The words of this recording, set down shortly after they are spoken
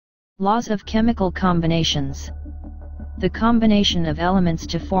Laws of chemical combinations. The combination of elements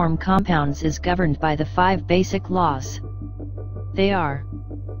to form compounds is governed by the 5 basic laws. They are: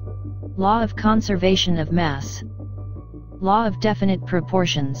 Law of conservation of mass, Law of definite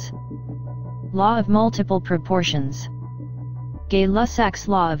proportions, Law of multiple proportions, Gay-Lussac's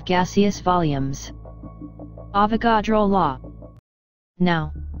law of gaseous volumes, Avogadro Law.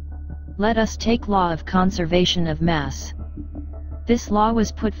 Now, let us take Law of conservation of mass. This law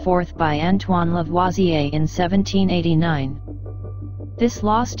was put forth by Antoine Lavoisier in 1789. This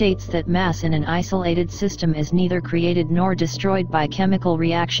law states that mass in an isolated system is neither created nor destroyed by chemical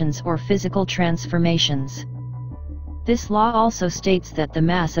reactions or physical transformations. This law also states that the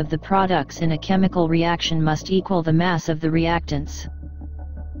mass of the products in a chemical reaction must equal the mass of the reactants.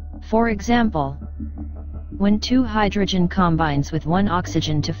 For example, when 2 hydrogen combines with 1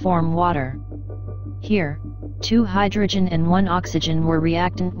 oxygen to form water, here, 2 hydrogen and 1 oxygen were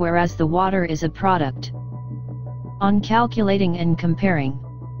reactant whereas the water is a product. On calculating and comparing,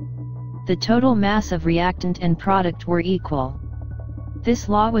 the total mass of reactant and product were equal. This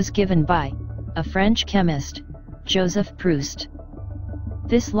law was given by a French chemist, Joseph Proust.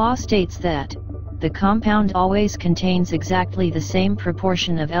 This law states that the compound always contains exactly the same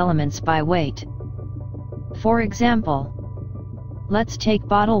proportion of elements by weight. For example, let's take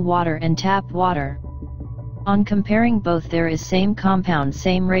bottled water and tap water. On comparing both, there is same compound,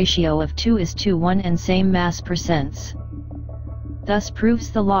 same ratio of 2:1 and same mass percents. Thus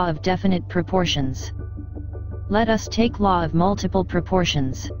proves the law of definite proportions. Let us take law of multiple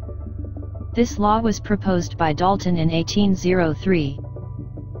proportions. This law was proposed by Dalton in 1803.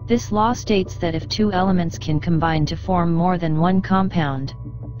 This law states that if 2 elements can combine to form more than 1 compound,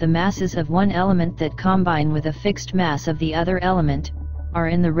 the masses of one element that combine with a fixed mass of the other element are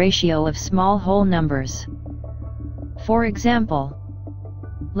in the ratio of small whole numbers. For example,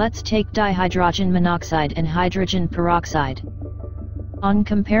 let's take dihydrogen monoxide and hydrogen peroxide. On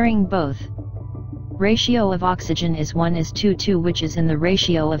comparing both, ratio of oxygen is 1:2, which is in the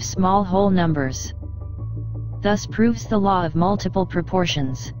ratio of small whole numbers. Thus proves the law of multiple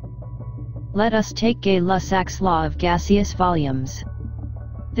proportions. Let us take Gay-Lussac's law of gaseous volumes.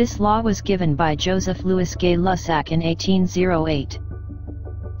 This law was given by Joseph Louis Gay-Lussac in 1808.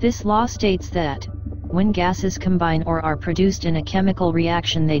 This law states that when gases combine or are produced in a chemical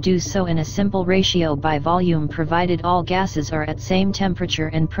reaction, they do so in a simple ratio by volume, provided all gases are at same temperature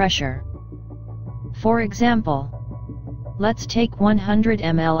and pressure. For example, let's take 100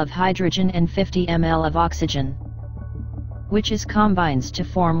 ml of hydrogen and 50 ml of oxygen, which is combines to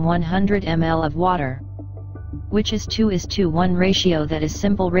form 100 ml of water, which is 2:1 ratio, that is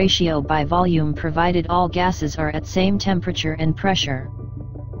simple ratio by volume, provided all gases are at same temperature and pressure.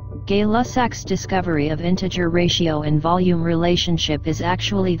 Gay-Lussac's discovery of integer ratio and volume relationship is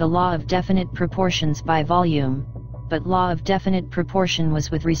actually the law of definite proportions by volume, but law of definite proportion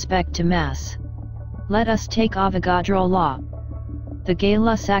was with respect to mass. Let us take Avogadro Law. The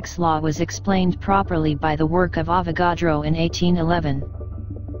Gay-Lussac's law was explained properly by the work of Avogadro in 1811.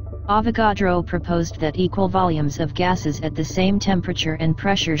 Avogadro proposed that equal volumes of gases at the same temperature and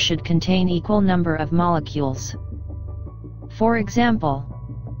pressure should contain equal number of molecules. For example,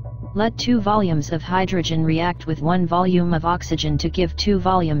 let 2 volumes of hydrogen react with 1 volume of oxygen to give 2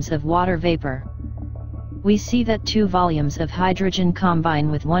 volumes of water vapor. We see that 2 volumes of hydrogen combine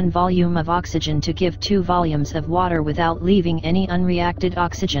with 1 volume of oxygen to give 2 volumes of water without leaving any unreacted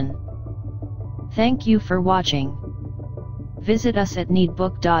oxygen. Thank you for watching. Visit us at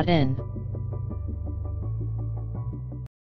NeedBook.in.